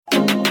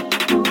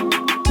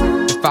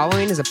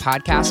following is a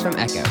podcast from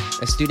Echo,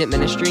 a student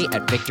ministry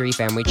at Victory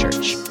Family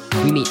Church.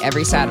 We meet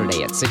every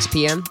Saturday at 6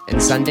 p.m. and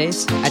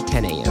Sundays at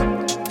 10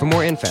 a.m. For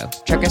more info,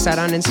 check us out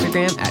on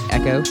Instagram at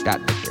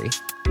echo.victory.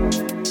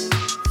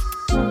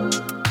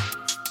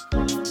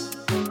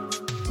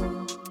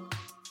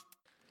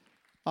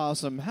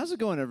 Awesome. How's it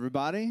going,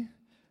 everybody?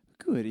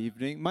 Good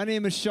evening. My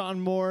name is Sean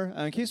Moore.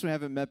 In case we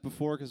haven't met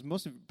before, because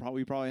most of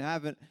you probably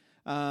haven't,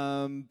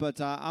 but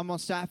I'm on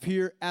staff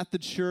here at the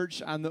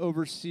church. I'm the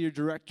overseer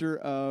director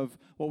of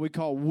what we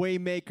call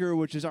Waymaker,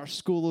 which is our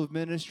school of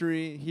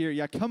ministry here.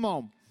 Yeah, come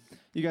on.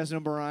 You guys know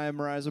Mariah.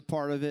 Mariah's a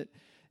part of it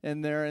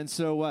in there. And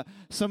so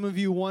some of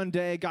you one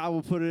day, God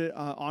will put it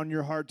on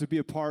your heart to be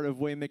a part of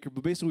Waymaker.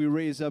 But basically, we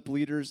raise up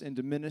leaders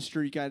into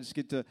ministry. You guys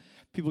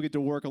people get to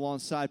work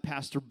alongside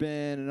Pastor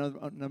Ben and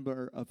a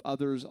number of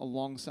others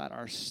alongside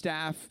our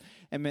staff.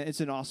 And man, it's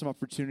an awesome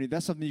opportunity.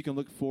 That's something you can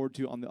look forward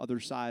to on the other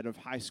side of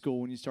high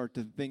school when you start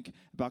to think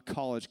about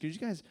college. Can you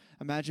guys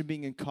imagine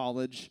being in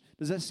college?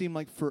 Does that seem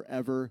like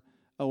forever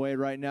away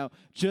right now?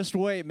 Just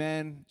wait,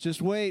 man.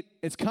 Just wait.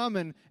 It's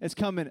coming. It's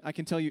coming. I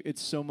can tell you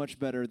it's so much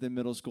better than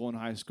middle school and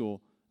high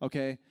school.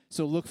 Okay?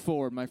 So look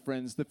forward, my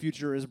friends. The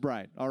future is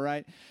bright. All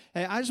right?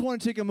 Hey, I just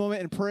want to take a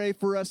moment and pray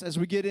for us as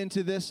we get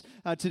into this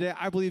today.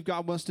 I believe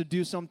God wants to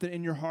do something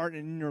in your heart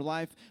and in your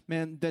life,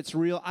 man, that's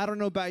real. I don't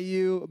know about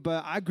you,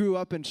 but I grew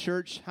up in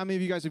church. How many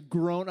of you guys have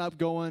grown up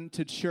going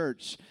to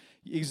church?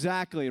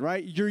 Exactly,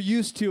 right? You're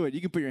used to it.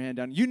 You can put your hand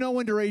down. You know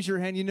when to raise your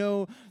hand. You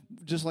know,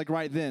 just like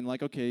right then,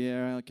 like, okay,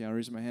 yeah, okay, I'll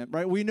raise my hand,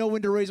 right? We know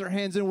when to raise our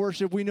hands in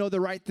worship. We know the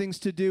right things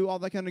to do, all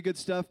that kind of good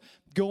stuff.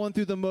 Going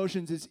through the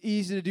motions, it's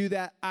easy to do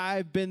that.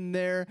 I've been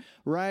there,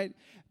 right?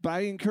 But I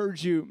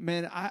encourage you,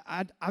 man,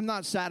 I'm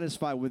not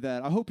satisfied with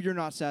that. I hope you're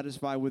not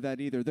satisfied with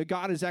that either. That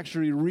God is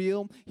actually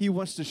real. He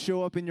wants to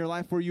show up in your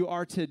life where you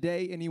are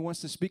today, and He wants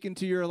to speak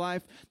into your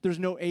life. There's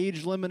no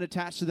age limit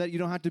attached to that. You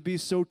don't have to be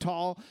so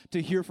tall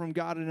to hear from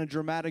God in a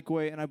dramatic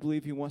way, and I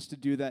believe He wants to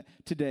do that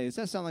today. Does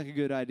that sound like a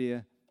good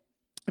idea?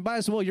 And might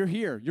as well, you're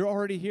here. You're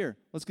already here.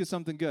 Let's get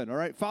something good, all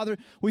right? Father,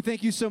 we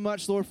thank you so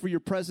much, Lord, for your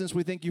presence.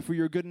 We thank you for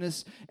your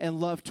goodness and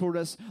love toward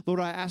us. Lord,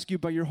 I ask you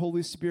by your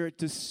Holy Spirit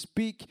to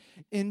speak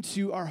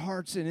into our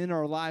hearts and in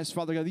our lives,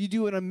 Father God. You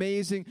do an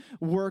amazing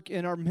work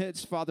in our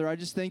midst, Father. I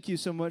just thank you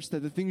so much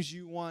that the things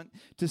you want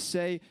to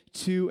say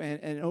to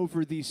and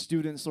over these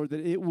students, Lord,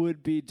 that it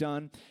would be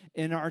done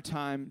in our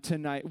time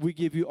tonight. We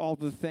give you all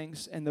the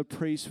thanks and the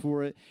praise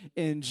for it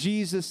in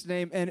Jesus'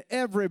 name. And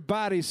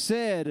everybody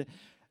said,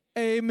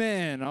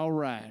 amen. All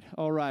right.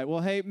 Well,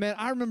 hey, man,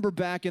 I remember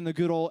back in the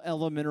good old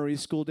elementary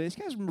school days.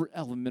 You guys remember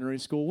elementary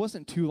school? It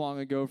wasn't too long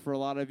ago for a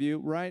lot of you,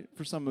 right?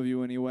 For some of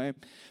you anyway.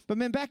 But,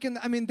 man,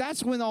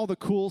 that's when all the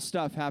cool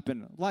stuff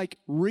happened, like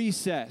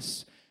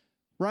recess,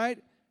 right?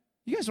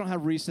 You guys don't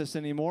have recess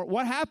anymore.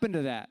 What happened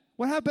to that?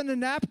 What happened to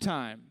nap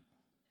time?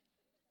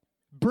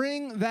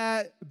 Bring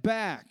that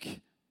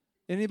back.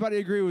 Anybody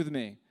agree with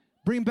me?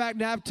 Bring back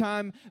nap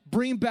time.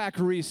 Bring back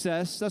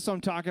recess. That's what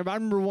I'm talking about. I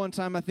remember one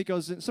time, I think I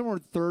was in somewhere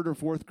in 3rd or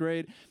 4th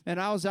grade, and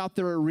I was out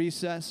there at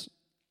recess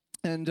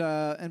and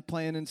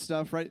playing and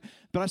stuff, right?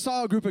 But I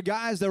saw a group of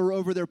guys that were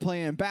over there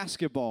playing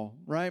basketball,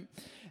 right?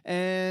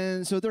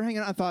 And so they're hanging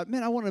out. I thought,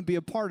 man, I want to be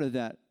a part of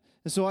that.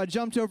 And so I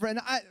jumped over, and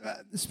I,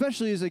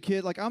 especially as a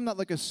kid, like I'm not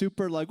like a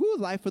super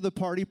life of the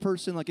party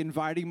person, like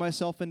inviting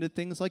myself into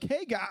things like,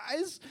 hey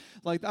guys,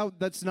 like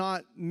that's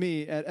not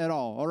me at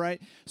all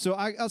right? So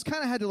I was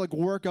kind of had to like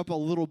work up a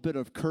little bit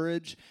of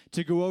courage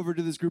to go over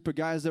to this group of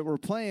guys that were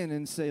playing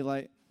and say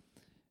like,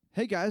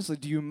 hey guys,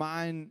 like, do you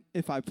mind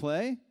if I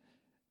play?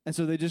 And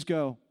so they just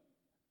go,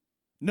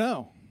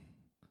 no.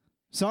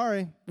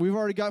 Sorry, we've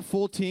already got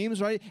full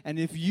teams, right? And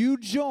if you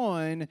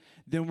join,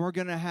 then we're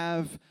going to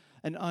have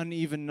an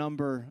uneven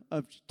number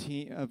of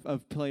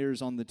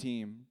players on the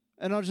team.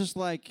 And I was just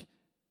like,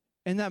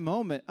 in that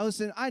moment,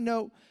 listen, I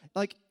know,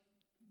 like,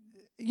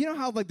 you know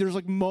how, like, there's,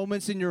 like,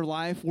 moments in your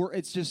life where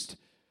it's just,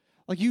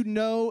 like, you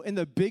know, in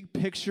the big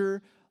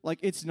picture, like,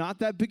 it's not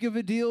that big of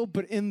a deal,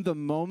 but in the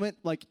moment,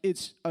 like,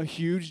 it's a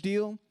huge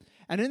deal.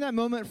 And in that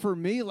moment for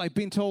me, like,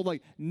 being told,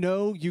 like,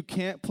 no, you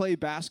can't play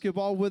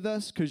basketball with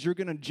us because you're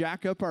going to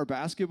jack up our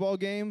basketball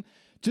game,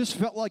 just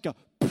felt like a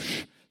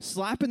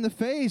slap in the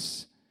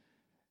face.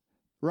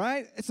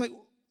 Right? It's like,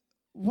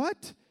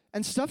 what?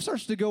 And stuff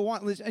starts to go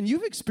on. And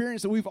you've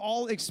experienced it. We've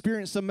all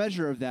experienced some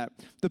measure of that.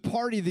 The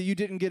party that you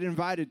didn't get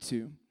invited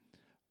to,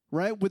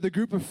 right? With a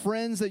group of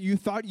friends that you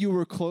thought you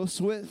were close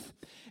with.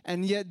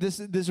 And yet this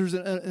was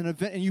an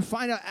event. And you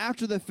find out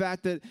after the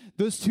fact that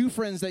those two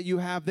friends that you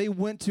have, they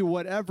went to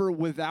whatever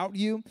without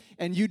you.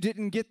 And you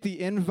didn't get the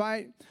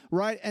invite,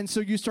 right? And so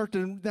you start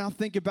to now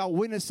think about,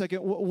 wait a second,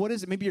 what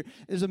is it? Maybe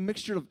there's a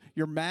mixture of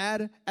you're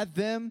mad at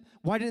them.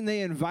 Why didn't they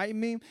invite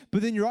me?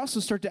 But then you also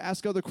start to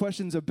ask other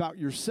questions about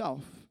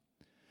yourself.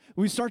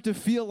 We start to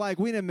feel like,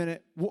 wait a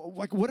minute,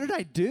 what did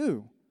I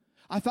do?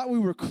 I thought we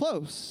were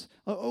close.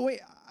 Wait,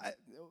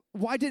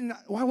 why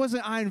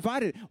wasn't I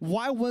invited?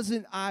 Why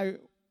wasn't I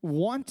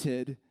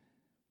wanted?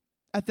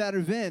 at that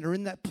event or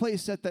in that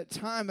place at that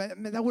time.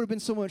 Man, that would have been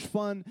so much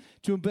fun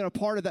to have been a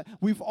part of that.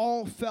 We've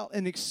all felt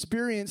and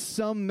experienced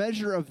some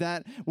measure of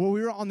that where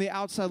we were on the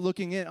outside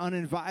looking in,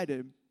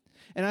 uninvited.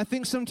 And I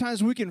think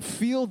sometimes we can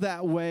feel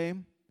that way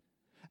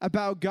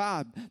about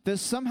God, that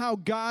somehow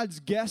God's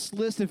guest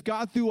list, if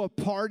God threw a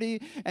party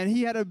and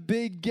he had a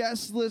big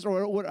guest list,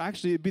 or what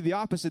actually it'd be the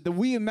opposite, that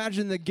we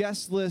imagine the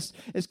guest list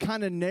is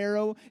kind of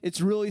narrow,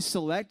 it's really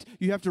select.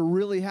 You have to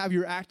really have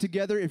your act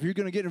together. If you're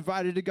going to get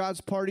invited to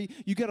God's party,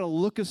 you got to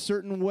look a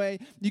certain way,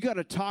 you got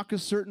to talk a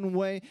certain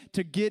way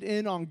to get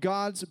in on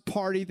God's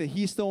party that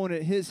he's throwing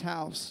at his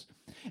house.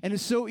 And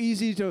it's so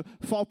easy to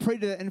fall prey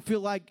to that and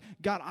feel like,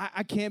 God,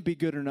 I can't be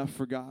good enough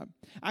for God.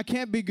 I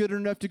can't be good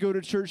enough to go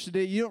to church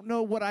today. You don't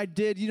know what I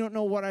did. You don't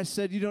know what I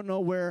said. You don't know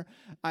where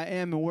I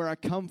am and where I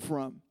come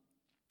from.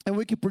 And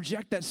we can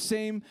project that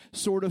same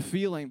sort of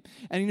feeling.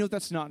 And you know,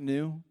 that's not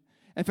new.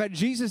 In fact,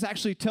 Jesus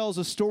actually tells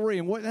a story,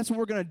 and that's what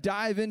we're going to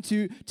dive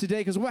into today.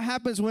 Because what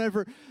happens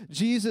whenever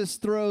Jesus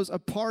throws a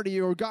party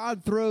or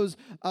God throws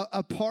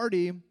a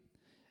party,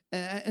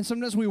 and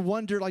sometimes we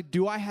wonder, like,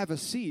 do I have a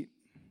seat?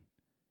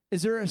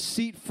 Is there a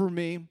seat for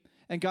me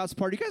in God's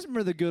party? You guys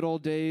remember the good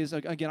old days?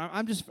 Again,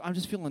 I'm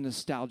just feeling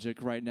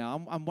nostalgic right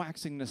now. I'm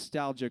waxing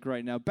nostalgic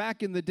right now.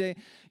 Back in the day,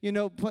 you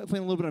know, playing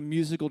a little bit of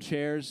musical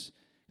chairs.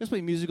 You guys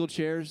play musical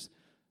chairs,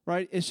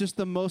 right? It's just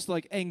the most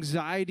like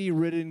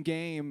anxiety-ridden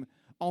game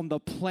on the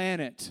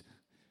planet,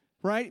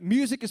 right?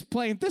 Music is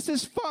playing. This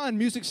is fun.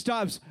 Music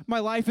stops. My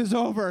life is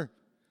over,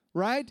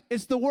 right?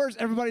 It's the worst.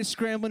 Everybody's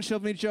scrambling,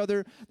 shoving each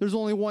other. There's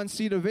only one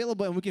seat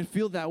available, and we can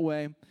feel that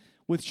way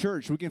with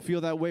church. We can feel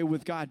that way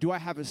with God. Do I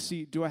have a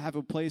seat? Do I have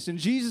a place? And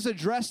Jesus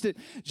addressed it.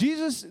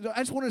 I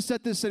just want to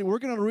set this in. We're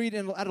going to read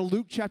out of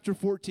Luke chapter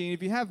 14.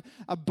 If you have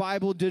a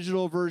Bible,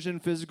 digital version,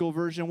 physical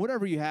version,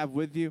 whatever you have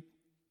with you,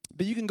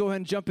 but you can go ahead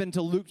and jump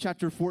into Luke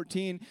chapter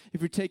 14.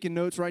 If you're taking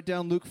notes, write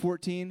down Luke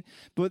 14.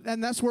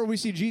 And that's where we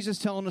see Jesus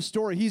telling a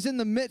story. He's in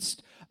the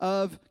midst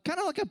of kind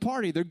of like a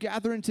party. They're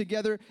gathering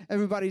together.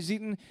 Everybody's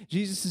eating.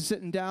 Jesus is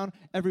sitting down.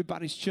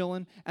 Everybody's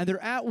chilling. And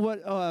they're at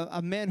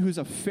a man who's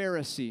a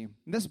Pharisee.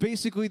 And that's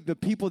basically the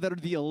people that are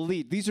the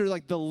elite. These are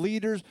like the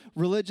leaders,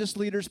 religious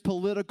leaders,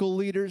 political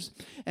leaders.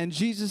 And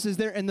Jesus is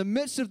there in the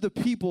midst of the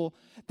people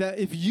that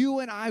if you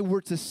and I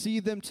were to see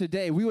them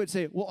today, we would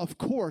say, well, of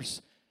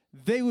course,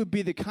 they would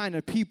be the kind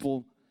of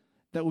people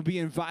that would be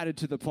invited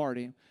to the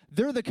party.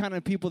 They're the kind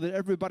of people that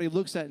everybody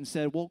looks at and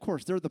said, well, of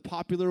course, they're the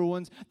popular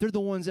ones. They're the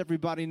ones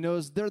everybody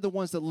knows. They're the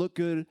ones that look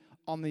good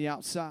on the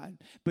outside.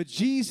 But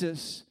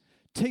Jesus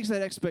takes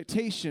that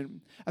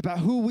expectation about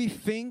who we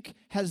think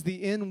has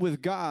the in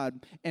with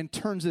God and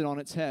turns it on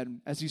its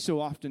head, as he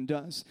so often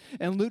does.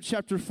 In Luke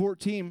chapter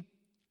 14,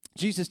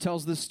 Jesus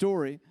tells this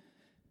story.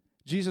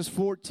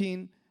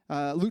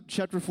 Luke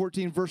chapter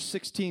 14, verse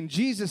 16.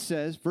 Jesus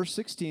says, verse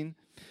 16,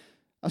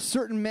 a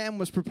certain man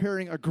was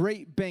preparing a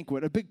great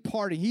banquet, a big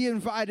party. He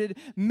invited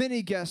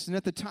many guests, and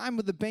at the time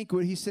of the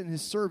banquet, he sent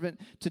his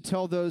servant to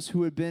tell those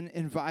who had been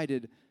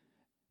invited.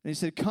 And he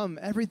said, come,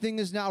 everything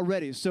is now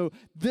ready. So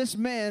this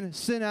man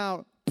sent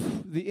out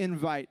the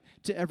invite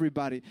to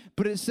everybody.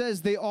 But it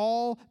says they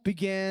all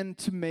began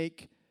to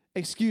make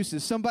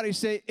excuses. Somebody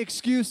say,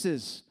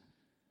 excuses.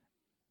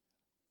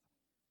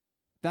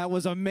 That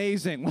was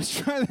amazing. Let's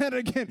try that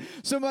again.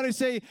 Somebody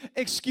say,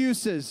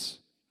 excuses.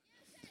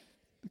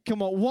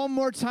 Come on, one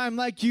more time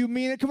like you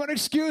mean it. Come on,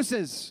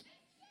 excuses.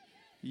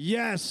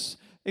 Yes,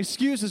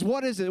 excuses.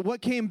 What is it?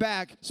 What came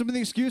back? Some of the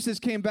excuses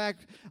came back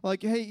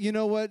like, hey, you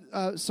know what?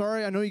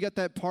 Sorry, I know you got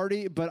that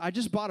party, but I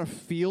just bought a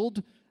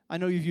field. I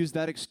know you've used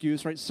that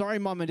excuse, right? Sorry,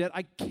 Mom and Dad,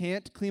 I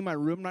can't clean my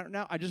room right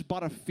now. I just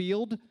bought a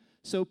field,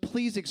 so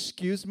please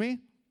excuse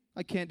me.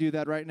 I can't do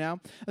that right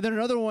now. And then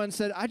another one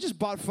said, I just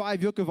bought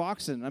 5 yoke of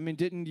oxen. I mean,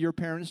 didn't your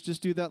parents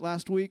just do that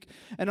last week?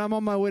 And I'm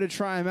on my way to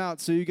try them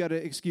out, so you got to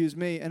excuse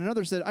me. And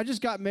another said, I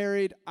just got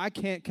married. I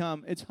can't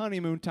come. It's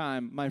honeymoon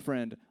time, my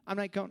friend. I'm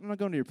not going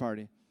to your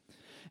party.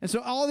 And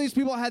so all these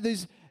people had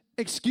these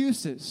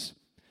excuses.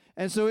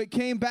 And so it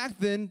came back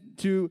then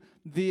to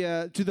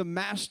the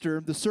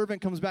master. The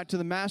servant comes back to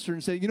the master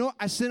and said, you know what?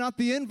 I sent out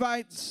the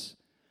invites,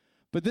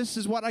 but this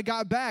is what I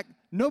got back.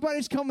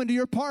 Nobody's coming to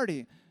your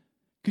party.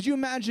 Could you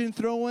imagine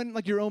throwing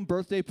like your own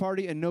birthday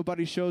party and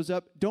nobody shows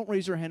up? Don't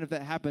raise your hand if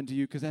that happened to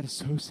you, because that is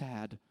so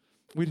sad.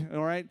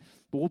 All right?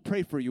 But we'll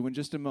pray for you in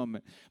just a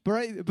moment.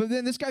 But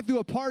then this guy threw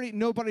a party.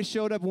 Nobody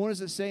showed up. What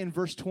does it say in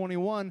verse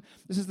 21?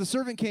 It says, the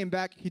servant came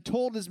back. He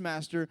told his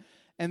master,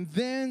 and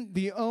then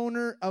the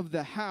owner of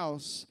the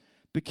house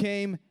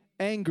became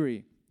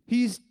angry.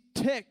 He's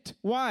ticked.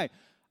 Why?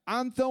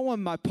 I'm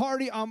throwing my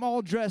party. I'm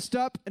all dressed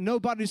up, and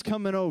nobody's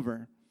coming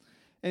over.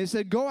 And he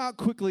said, go out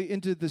quickly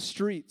into the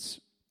streets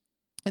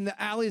in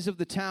the alleys of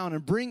the town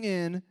and bring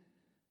in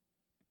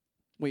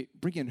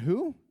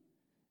who?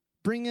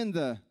 Bring in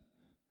the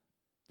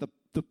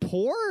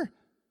poor?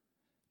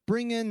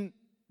 Bring in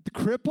the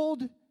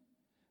crippled?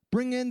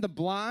 Bring in the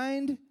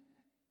blind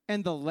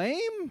and the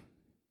lame?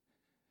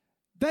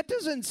 That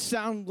doesn't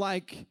sound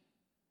like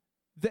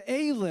the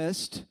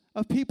A-list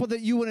of people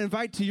that you would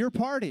invite to your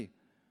party.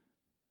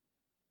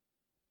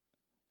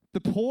 The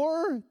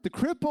poor, the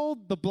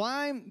crippled, the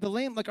blind, the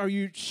lame. Like, are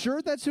you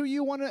sure that's who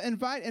you want to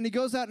invite? And he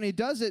goes out and he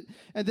does it.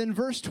 And then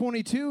verse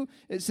 22,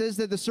 it says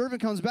that the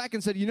servant comes back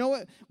and said, you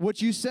know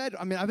what you said,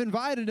 I mean, I've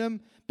invited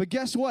him, but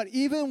guess what?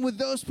 Even with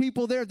those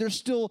people there, there's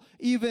still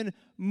even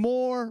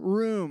more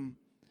room.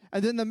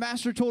 And then the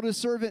master told his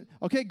servant,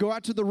 okay, go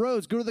out to the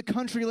roads, go to the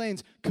country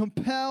lanes,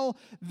 compel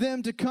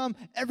them to come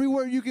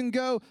everywhere you can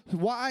go.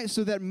 Why?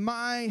 So that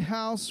my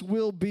house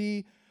will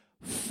be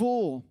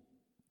full.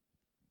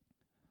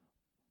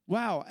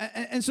 Wow.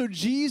 And so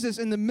Jesus,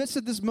 in the midst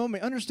of this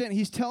moment, understand,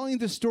 he's telling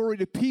this story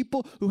to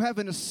people who have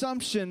an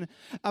assumption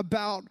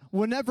about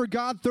whenever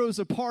God throws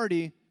a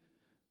party,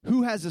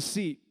 who has a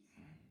seat.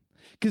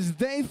 Because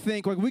they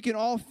think, like we can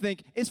all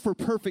think, it's for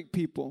perfect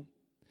people.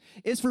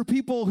 It's for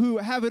people who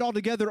have it all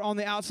together on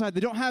the outside. They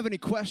don't have any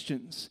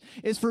questions.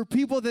 It's for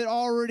people that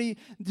already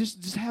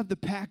just have the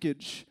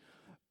package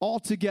all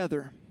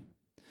together.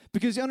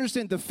 Because you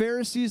understand, the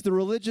Pharisees, the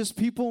religious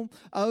people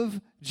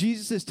of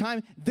Jesus'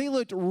 time, they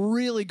looked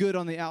really good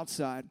on the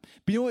outside.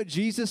 But you know what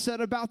Jesus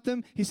said about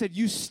them? He said,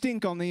 you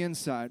stink on the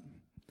inside.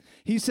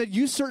 He said,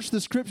 you search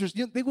the scriptures.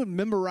 You know, they would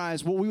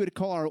memorize what we would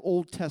call our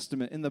Old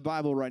Testament in the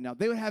Bible right now.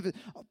 They would have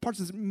parts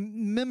of it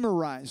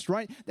memorized,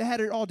 right? They had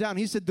it all down.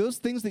 He said, those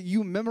things that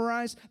you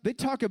memorize, they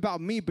talk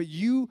about me, but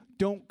you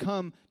don't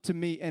come to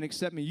me and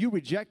accept me. You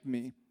reject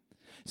me.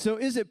 So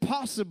is it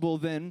possible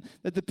then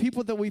that the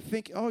people that we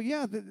think, oh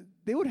yeah,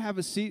 they would have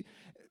a seat,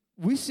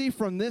 we see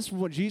from this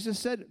what Jesus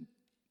said,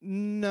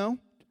 no.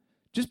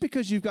 Just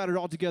because you've got it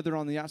all together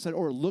on the outside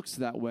or it looks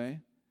that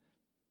way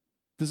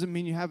doesn't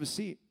mean you have a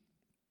seat.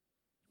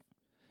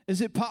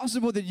 Is it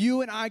possible that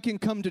you and I can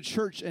come to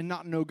church and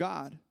not know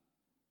God?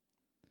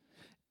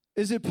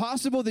 Is it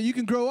possible that you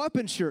can grow up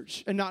in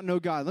church and not know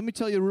God? Let me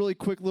tell you a really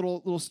quick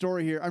little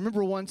story here. I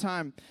remember one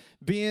time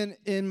being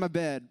in my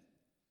bed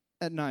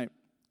at night.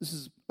 This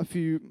is a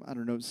few,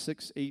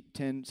 6, 8,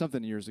 10,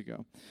 something years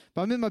ago.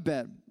 But I'm in my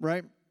bed,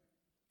 right?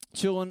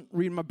 Chilling,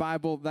 reading my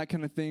Bible, that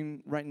kind of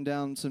thing, writing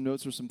down some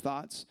notes or some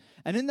thoughts.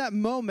 And in that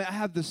moment, I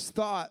have this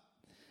thought.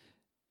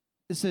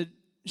 It said,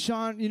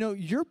 Sean,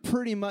 you're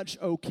pretty much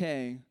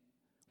okay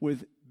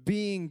with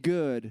being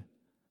good,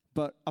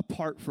 but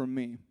apart from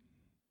me.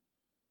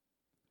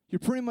 You're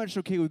pretty much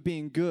okay with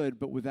being good,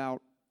 but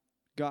without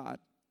God.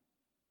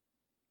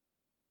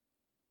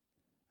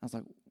 I was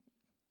like,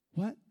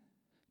 what?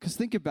 Because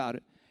think about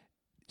it.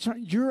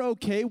 You're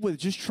okay with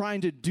just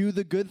trying to do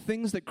the good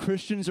things that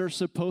Christians are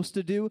supposed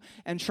to do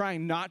and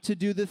trying not to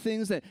do the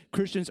things that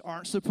Christians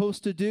aren't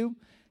supposed to do?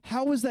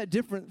 How is that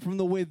different from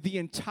the way the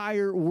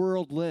entire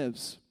world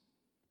lives?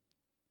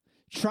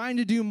 Trying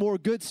to do more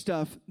good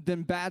stuff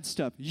than bad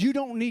stuff. You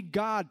don't need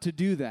God to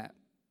do that.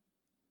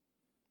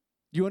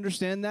 You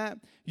understand that?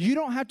 You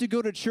don't have to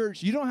go to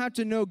church. You don't have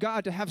to know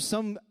God to have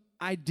some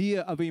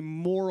idea of a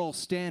moral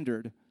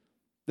standard,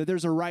 that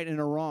there's a right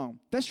and a wrong.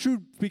 That's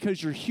true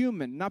because you're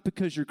human, not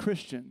because you're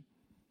Christian.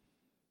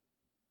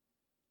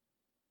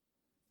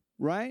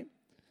 Right?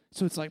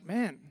 So it's like,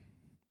 man,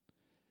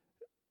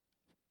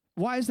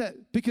 why is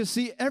that? Because,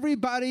 see,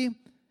 everybody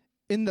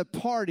in the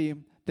party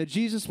that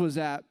Jesus was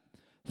at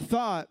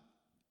thought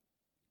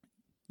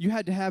you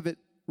had to have it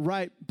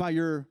right by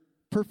your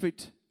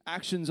perfect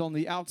actions on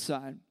the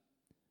outside.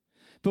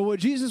 But what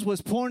Jesus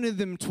was pointing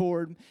them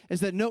toward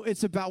is that, no,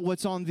 it's about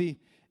what's on the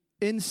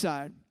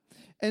inside.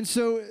 And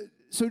so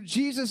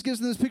Jesus gives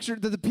them this picture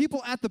that the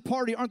people at the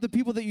party aren't the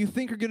people that you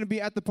think are going to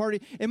be at the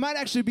party. It might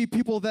actually be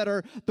people that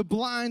are the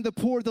blind, the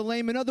poor, the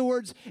lame. In other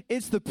words,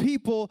 it's the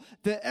people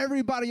that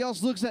everybody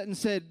else looks at and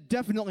said,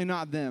 definitely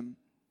not them.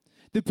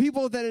 The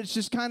people that it's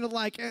just kind of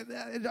like,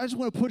 I just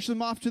want to push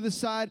them off to the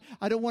side.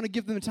 I don't want to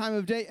give them the time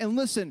of day. And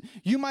listen,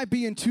 you might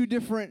be in two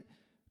different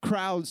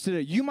crowds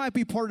today. You might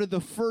be part of the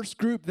first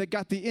group that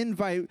got the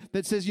invite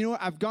that says, you know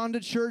what, I've gone to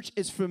church,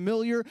 it's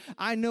familiar,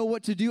 I know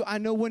what to do, I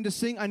know when to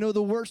sing, I know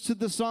the words to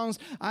the songs,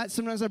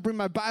 sometimes I bring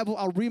my Bible,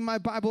 I'll read my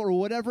Bible or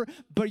whatever,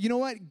 but you know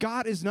what,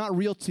 God is not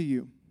real to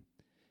you.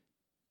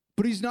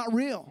 But he's not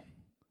real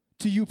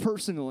to you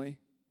personally.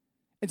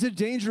 It's a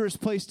dangerous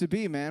place to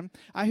be, man.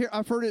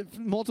 I've heard it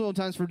multiple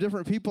times from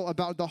different people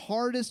about the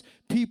hardest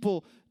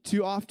people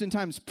to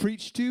oftentimes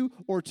preach to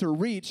or to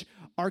reach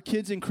are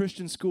kids in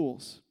Christian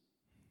schools.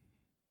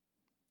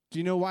 Do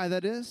you know why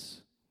that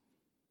is?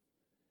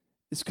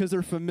 It's because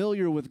they're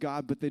familiar with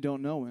God, but they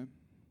don't know him.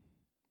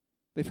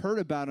 They've heard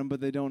about him,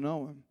 but they don't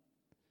know him.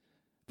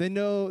 They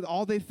know,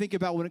 all they think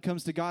about when it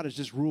comes to God is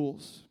just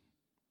rules.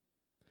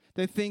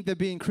 They think that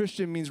being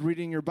Christian means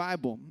reading your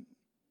Bible.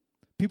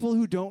 People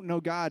who don't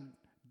know God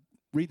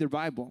read their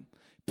Bible.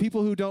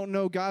 People who don't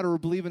know God or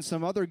believe in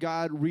some other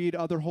God read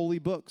other holy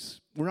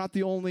books. We're not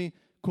the only,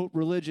 quote,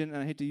 religion,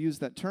 and I hate to use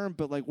that term,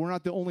 but like we're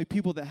not the only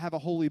people that have a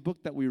holy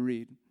book that we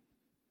read.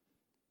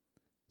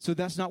 So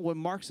that's not what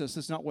marks us.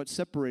 That's not what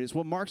separates us.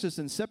 What marks us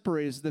and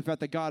separates is the fact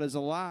that God is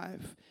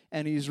alive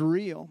and he's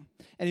real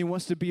and he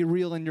wants to be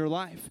real in your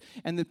life.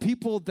 And the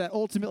people that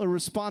ultimately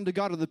respond to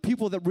God are the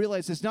people that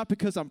realize it's not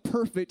because I'm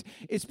perfect.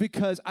 It's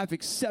because I've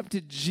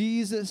accepted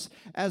Jesus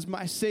as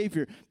my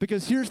Savior.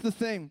 Because here's the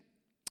thing.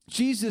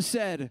 Jesus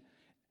said,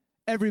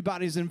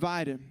 Everybody's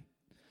invited.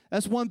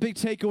 That's one big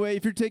takeaway.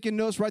 If you're taking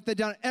notes, write that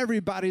down.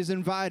 Everybody's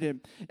invited.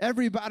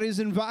 Everybody's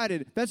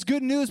invited. That's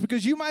good news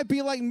because you might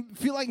feel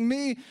like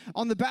me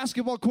on the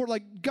basketball court.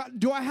 Like, God,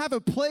 do I have a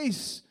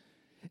place?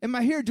 Am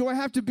I here? Do I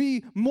have to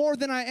be more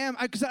than I am?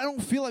 Because I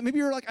don't feel like, maybe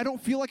you're like, I don't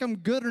feel like I'm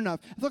good enough.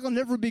 I feel like I'll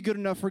never be good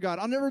enough for God.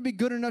 I'll never be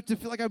good enough to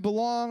feel like I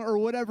belong or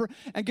whatever.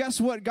 And guess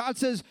what? God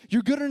says,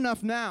 you're good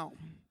enough now.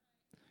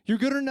 You're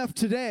good enough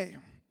today.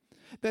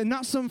 That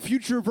not some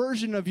future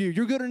version of you.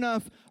 You're good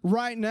enough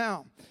right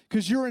now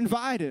because you're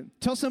invited.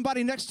 Tell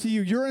somebody next to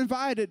you, you're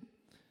invited.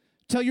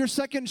 Tell your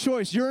second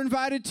choice, you're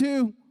invited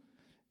too.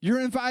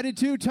 You're invited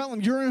too. Tell them,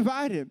 you're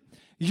invited.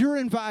 You're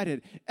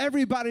invited.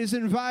 Everybody's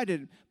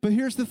invited. But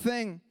here's the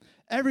thing.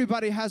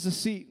 Everybody has a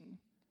seat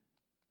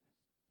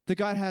that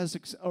God has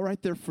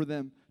right there for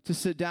them to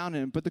sit down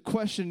in. But the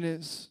question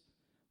is,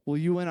 will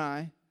you and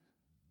I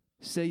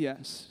say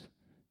yes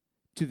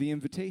to the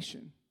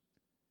invitation?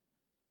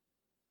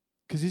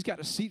 Because he's got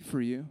a seat for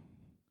you.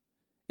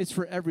 It's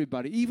for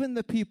everybody. Even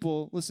the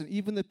people, listen,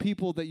 even the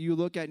people that you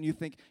look at and you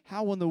think,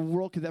 how in the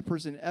world could that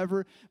person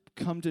ever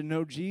come to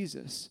know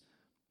Jesus?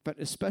 But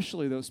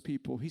especially those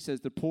people. He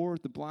says the poor,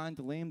 the blind,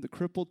 the lame, the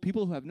crippled,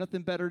 people who have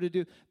nothing better to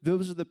do,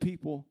 those are the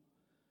people,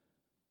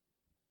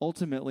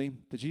 ultimately,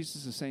 that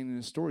Jesus is saying in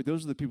his story,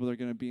 those are the people that are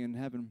going to be in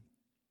heaven.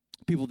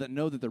 People that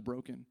know that they're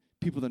broken.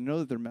 People that know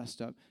that they're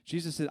messed up.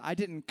 Jesus said, I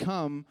didn't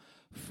come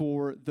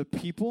for the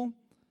people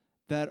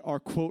that are,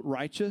 quote,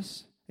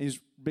 righteous. He's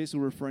basically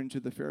referring to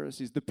the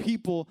Pharisees, the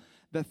people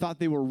that thought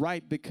they were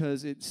right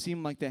because it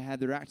seemed like they had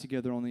their act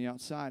together on the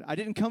outside. I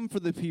didn't come for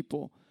the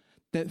people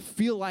that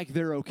feel like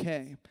they're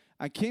okay.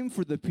 I came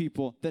for the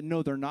people that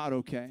know they're not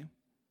okay.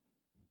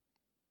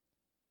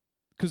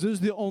 Because those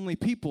are the only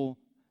people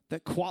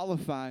that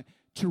qualify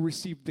to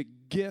receive the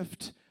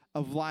gift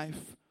of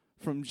life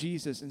from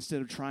Jesus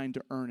instead of trying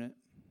to earn it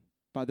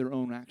by their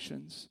own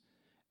actions.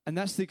 And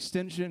that's the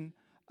extension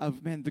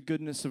of, man, the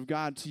goodness of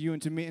God to you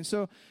and to me. And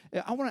so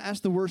I want to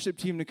ask the worship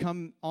team to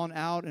come on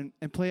out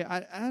and play.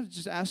 I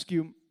just ask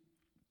you,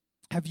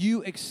 have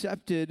you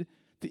accepted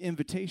the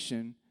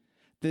invitation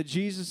that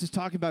Jesus is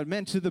talking about,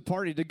 man, to the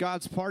party, to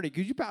God's party?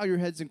 Could you bow your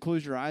heads and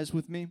close your eyes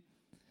with me?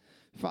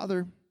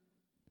 Father,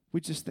 we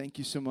just thank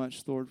you so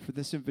much, Lord, for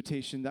this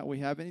invitation that we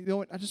have. And you know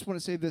what? I just want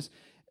to say this.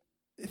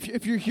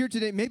 If you're here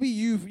today, maybe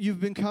you've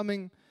been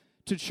coming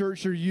to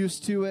church, you're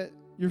used to it,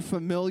 you're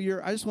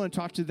familiar. I just want to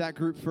talk to that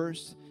group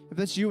first. If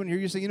that's you and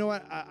you say, you know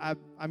what,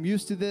 I'm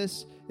used to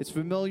this, it's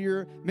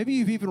familiar. Maybe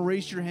you've even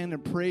raised your hand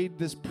and prayed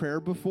this prayer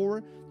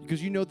before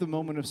because you know the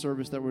moment of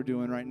service that we're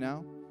doing right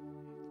now.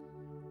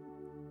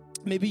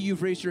 Maybe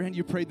you've raised your hand,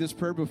 you prayed this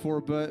prayer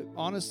before, but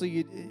honestly,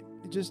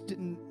 it just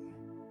didn't,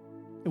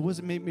 it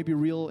wasn't maybe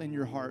real in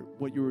your heart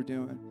what you were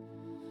doing.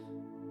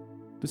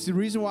 But see, the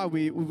reason why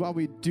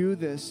we do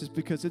this is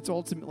because it's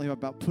ultimately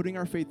about putting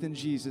our faith in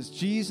Jesus.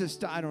 Jesus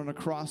died on a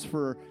cross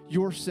for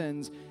your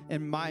sins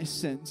and my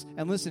sins.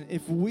 And listen,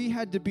 if we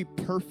had to be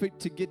perfect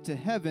to get to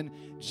heaven,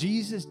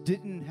 Jesus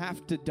didn't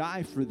have to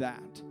die for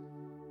that.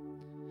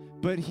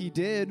 But he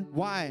did.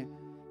 Why?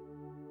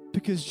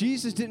 Because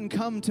Jesus didn't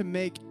come to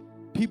make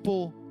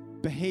people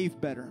behave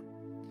better.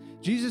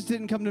 Jesus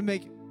didn't come to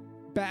make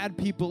bad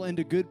people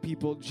into good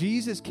people.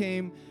 Jesus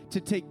came to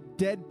take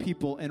dead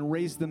people and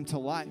raise them to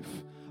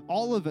life.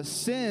 All of us,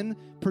 sin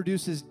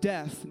produces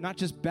death, not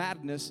just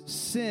badness.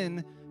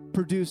 Sin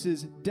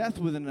produces death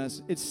within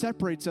us. It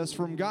separates us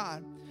from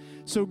God.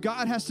 So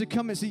God has to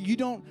come and say, you're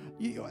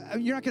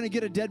not going to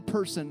get a dead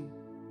person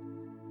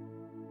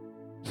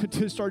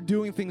to start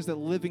doing things that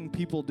living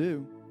people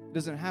do. It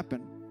doesn't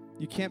happen.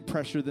 You can't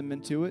pressure them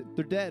into it.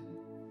 They're dead.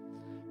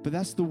 But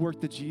that's the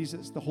work that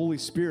Jesus, the Holy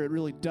Spirit,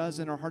 really does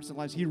in our hearts and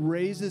lives. He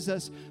raises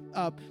us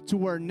up to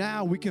where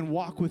now we can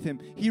walk with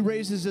him. He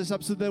raises us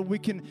up so that we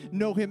can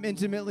know him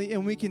intimately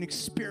and we can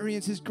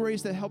experience his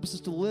grace that helps us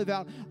to live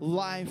out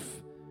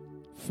life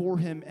for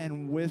him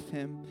and with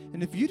him.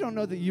 And if you don't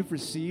know that you've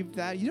received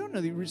that, you don't know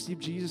that you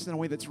received Jesus in a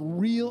way that's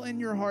real in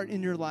your heart,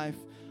 in your life,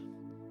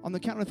 on the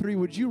count of 3,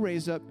 would you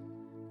raise up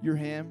your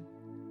hand?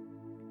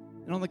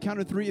 And on the count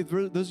of 3, if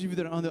those of you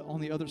that are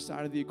on the other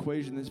side of the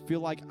equation that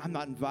feel like I'm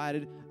not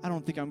invited, I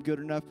don't think I'm good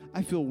enough,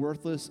 I feel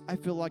worthless, I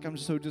feel like I'm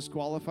so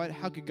disqualified,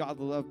 how could God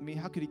love me?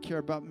 How could he care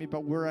about me,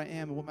 about where I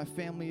am and what my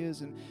family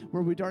is and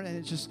where we are?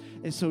 And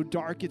it's so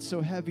dark, it's so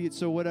heavy, it's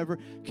so whatever.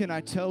 Can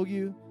I tell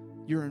you,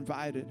 you're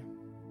invited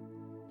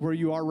where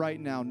you are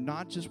right now,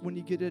 not just when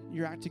you get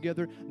your act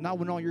together, not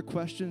when all your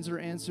questions are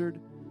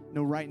answered.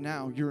 No, right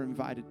now, you're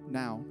invited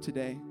now,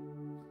 today.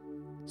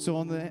 So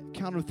on the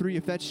count of 3,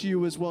 if that's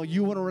you as well,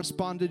 you want to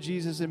respond to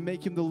Jesus and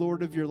make him the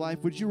Lord of your life,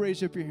 would you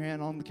raise up your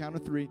hand on the count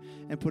of 3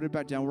 and put it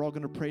back down? We're all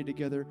going to pray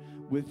together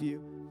with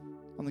you.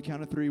 On the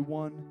count of 3,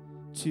 1,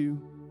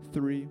 2,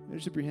 3.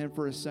 Raise up your hand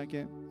for a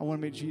second. I want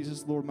to make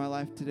Jesus Lord of my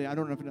life today. I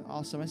don't know if it's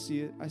awesome. I see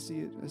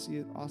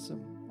it.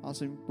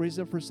 Awesome. Raise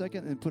it up for a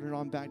second and put it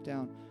on back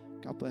down.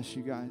 God bless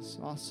you guys.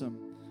 Awesome.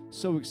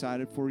 So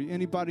excited for you.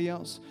 Anybody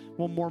else?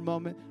 One more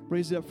moment.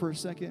 Raise it up for a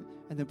second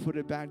and then put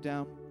it back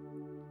down.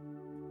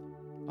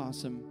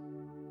 Awesome.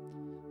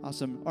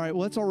 Awesome. All right,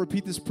 well, let's all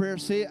repeat this prayer.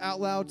 Say it out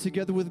loud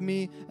together with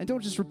me, and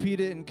don't just repeat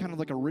it in kind of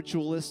like a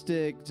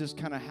ritualistic, just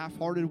kind of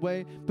half-hearted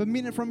way, but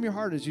mean it from your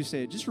heart as you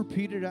say it. Just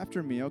repeat it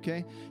after me,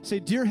 okay? Say,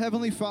 Dear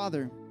Heavenly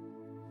Father,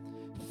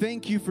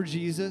 thank you for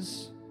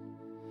Jesus.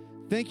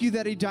 Thank you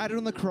that he died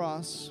on the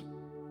cross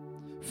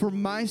for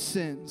my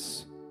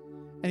sins,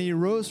 and he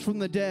rose from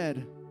the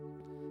dead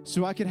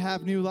so I could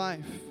have new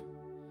life.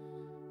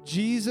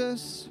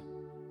 Jesus,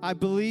 I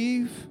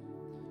believe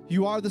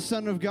you are the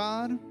Son of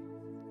God,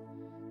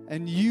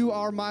 and you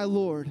are my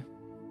Lord,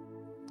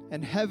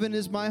 and heaven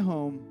is my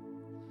home,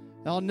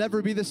 and I'll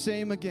never be the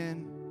same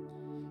again.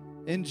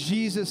 In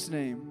Jesus'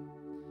 name,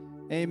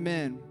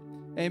 amen.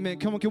 Amen.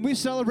 Come on, can we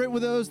celebrate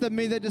with those that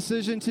made that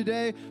decision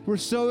today? We're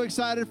so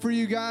excited for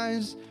you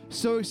guys.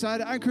 So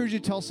excited. I encourage you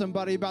to tell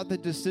somebody about the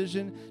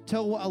decision.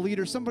 Tell a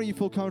leader, somebody you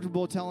feel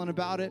comfortable telling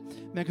about it,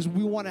 man, because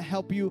we want to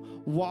help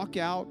you walk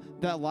out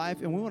that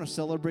life, and we want to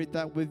celebrate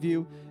that with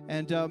you.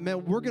 And,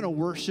 man, we're going to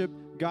worship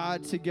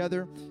God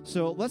together.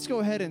 So let's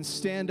go ahead and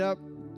stand up.